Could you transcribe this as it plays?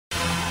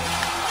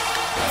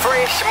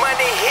Fresh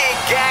money hit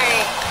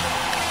gang.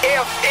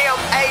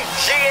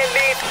 FMHG in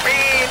this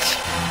bitch.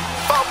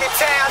 Funky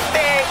town,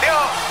 stand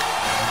up.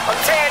 I'm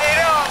tearing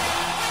it up.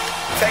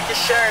 Take your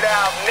shirt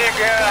off,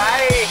 nigga.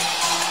 Hey,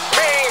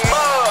 mean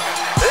mug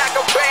like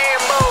a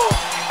band move.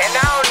 And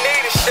I don't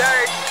need a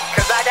shirt,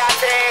 cause I got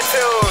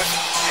tattoos.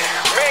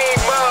 Mean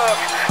mug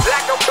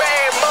like a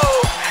band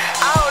move.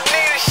 I don't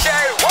need a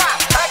shirt, why?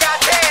 I got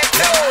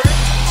tattoos.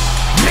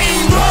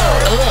 Mean mug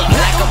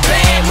like a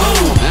bad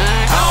move.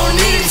 I don't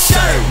need a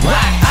shirt, why?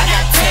 I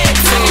got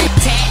tattoos.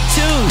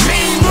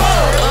 Mean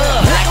mug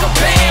like a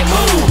bad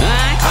move.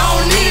 I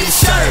don't need a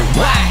shirt,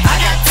 why? I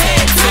got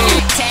tattoos.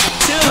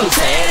 I'm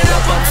tatted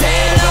up, I'm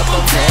tatted up,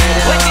 I'm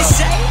tatted up. What you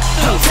say?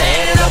 I'm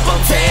tatted up,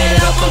 I'm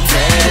tatted up, I'm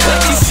tatted up.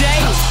 What you say?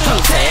 I'm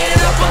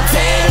tatted up, I'm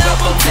tatted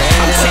up, I'm tatted up.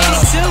 I'm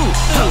tatted too.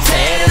 I'm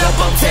tatted up,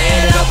 I'm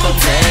tatted up, I'm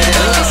tatted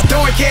up.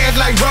 Throwing cash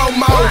like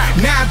Romo,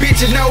 now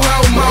bitches no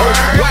homo.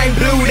 White and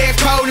blue, that's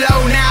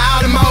polo, now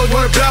all the moes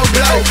wanna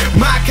blow.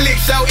 My clique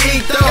so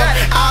inked up,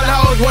 all the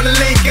hoes wanna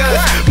link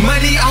us.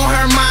 Money on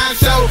her mind,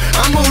 so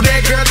I'm who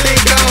that girl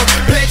think of.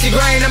 Plenty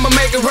grain, I'ma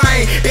make it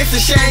rain. It's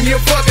a shame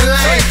you're fucking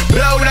lame.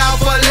 Blow it out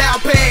for a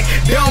loud pack,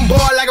 dumb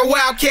boy like a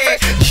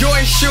wildcat.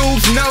 Jordan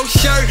shoes, no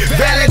shirt,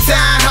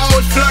 Valentine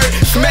hoes flirt.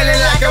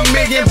 Smelling like $1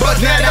 million,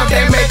 now don't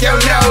that make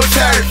your nose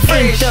hurt?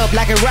 Inked up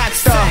like a rock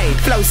star,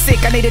 flow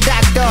sick, I need a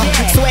doctor.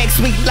 Swag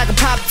sweet like a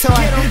pop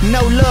toy,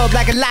 no love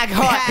like a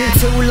Lockhart.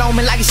 Too long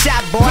me like a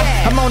shot boy,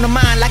 I'm on the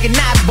mind like a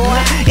knot boy.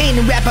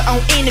 Any rapper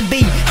on any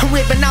beat, I'm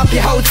ripping off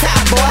your whole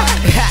top boy.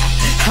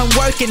 I'm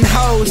working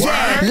hoes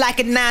like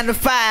a 9 to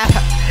 5.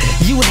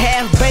 You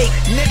half baked,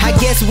 I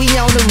guess we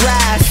on the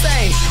rise.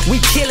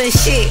 We killing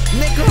shit,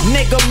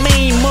 nigga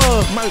mean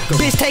mug.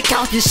 Bitch take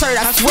off your shirt,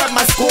 I swear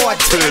my squad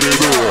tatted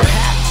up.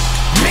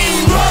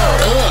 Mean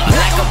mug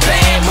like a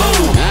bad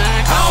move.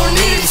 I don't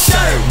need a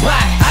shirt, why?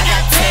 I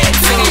got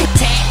tattoos.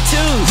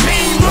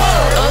 Mean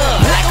mug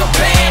like a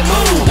bad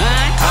move.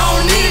 I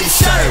don't need a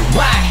shirt,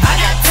 why? I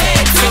got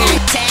tattoos.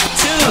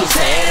 I'm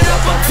tatted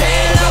up, I'm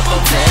tatted up,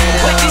 I'm tatted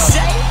up. What you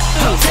say?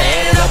 I'm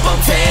tatted up, I'm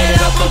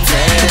tatted up, I'm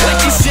tatted up. What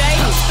you say?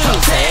 I'm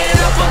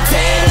tatted up, I'm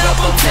tatted up,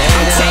 I'm tatted up.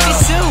 I'm tatted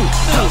too.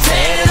 I'm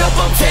tatted up,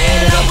 I'm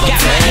tatted up, I'm Got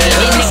my tatted head in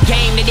up. this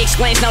game that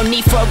explains no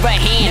need for a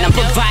hand. I'm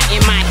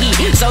providing my heat,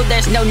 so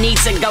there's no need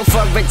to go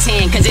for a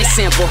 10. Cause it's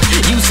simple,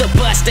 use a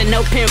buster,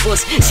 no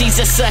pimples. She's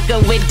a sucker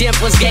with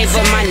dimples. Gave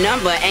her my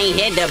number, ain't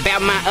head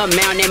about my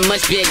amount that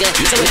much bigger.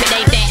 So if it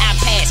ain't that, I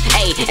pass,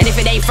 ayy. And if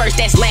it ain't first,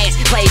 that's last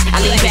place.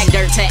 I leave back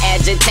dirt to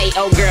agitate.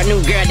 Old girl,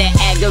 new girl that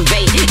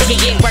aggravate. It can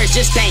get worse,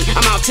 just think.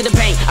 I'm off to the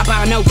bank. I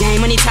bought no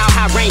game, money tall,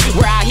 high range.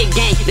 Where I hit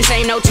gang, this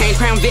ain't no change.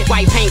 Crown Vic,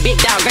 white paint, big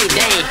dog, great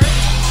dame.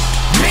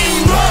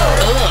 Mean mug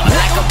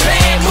like a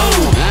bad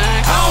move.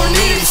 I don't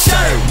need a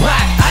shirt, why?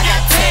 I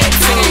got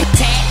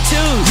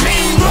tattoos.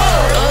 Mean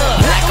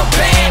mug like a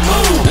bad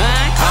move.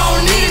 I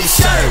don't need a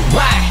shirt,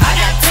 why? I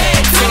got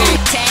tattoos.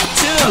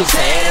 I'm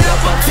tatted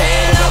up, I'm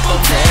tatted up,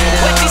 I'm tatted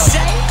up. What you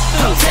say?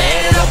 I'm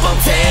tatted up, I'm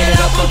tatted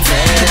up, I'm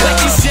tatted up.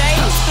 What you say?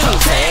 I'm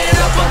tatted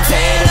up, I'm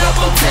tatted up,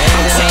 I'm tatted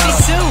I'm up. tatted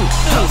too.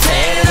 I'm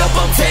tatted up,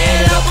 I'm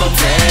tatted up, I'm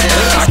tatted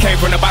up. I came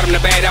from the bottom,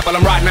 the bad apple,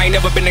 I'm rotten. I ain't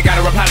never been the guy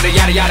to reply to the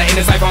yada yada. In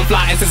this life I'm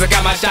flying, since I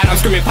got my shot I'm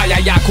screaming fire,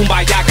 ya,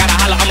 kumbaya. Gotta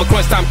holla, I'm a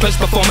crunch time clutch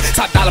performer.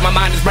 Top dollar, my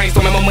mind is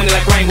brainstorming, my money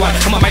like rainwater.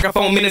 I'm a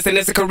microphone menace and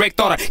it's a correct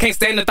order. Can't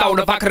stand the thought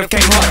if I could've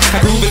came harder. I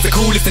groove is the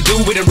coolest to do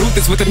with and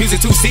ruthless with the music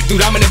too sick.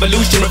 Dude, I'm an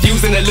evolution,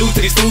 refusing to lose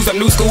to these fools. I'm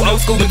new school,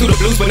 old school, been through the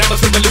blues, but never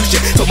revolution.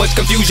 So much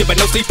confusion, but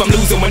no sleep I'm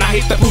losing when I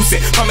hit the boost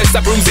it. Promise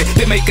I bruise it,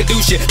 then make a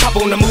do shit. Pop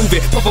on the move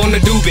it, puff on the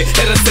doobie,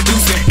 let us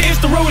seduce it. It's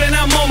the road and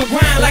I'm on my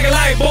grind like a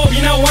light bulb,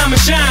 you know I'ma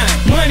shine.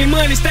 Money,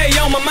 money, stay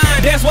on my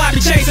mind, that's why I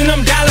be chasing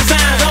them dollar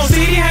signs. Don't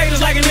see these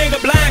haters like a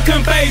nigga blind,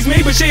 couldn't faze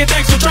me, but shit,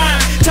 thanks for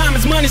trying. Time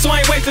is money, so I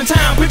ain't wasting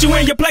time. Put you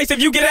in your place if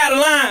you get out of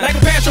line. Like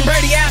a pass from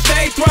Brady, I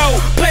stay throw.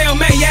 Player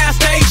May, I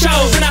stay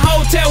shows. In a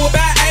hotel with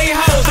about 8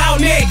 hoes,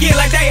 out naked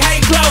like they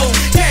hate clothes.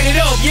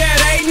 Tatted up, yeah,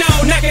 they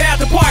know. Knock it out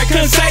the park,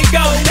 couldn't say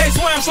go. They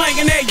swear I'm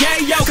slanging that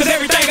yayo, cause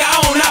everything I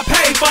own, I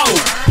pay for.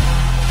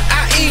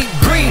 I eat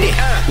greedy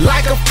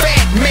like a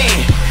fat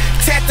man.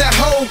 Tat the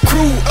whole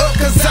crew up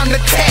cause I'm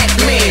the tat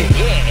man.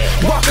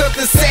 Walk up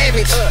the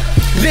savage,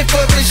 lift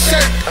up his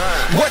shirt.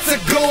 What's a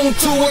goon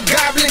to a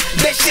goblin?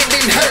 That shit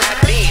didn't hurt.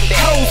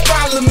 Hoes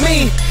follow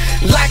me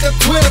like a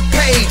Twitter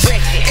page,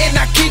 and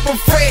I keep them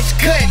fresh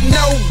cut,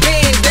 no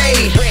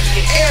band-aid.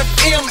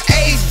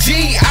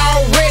 FMHG,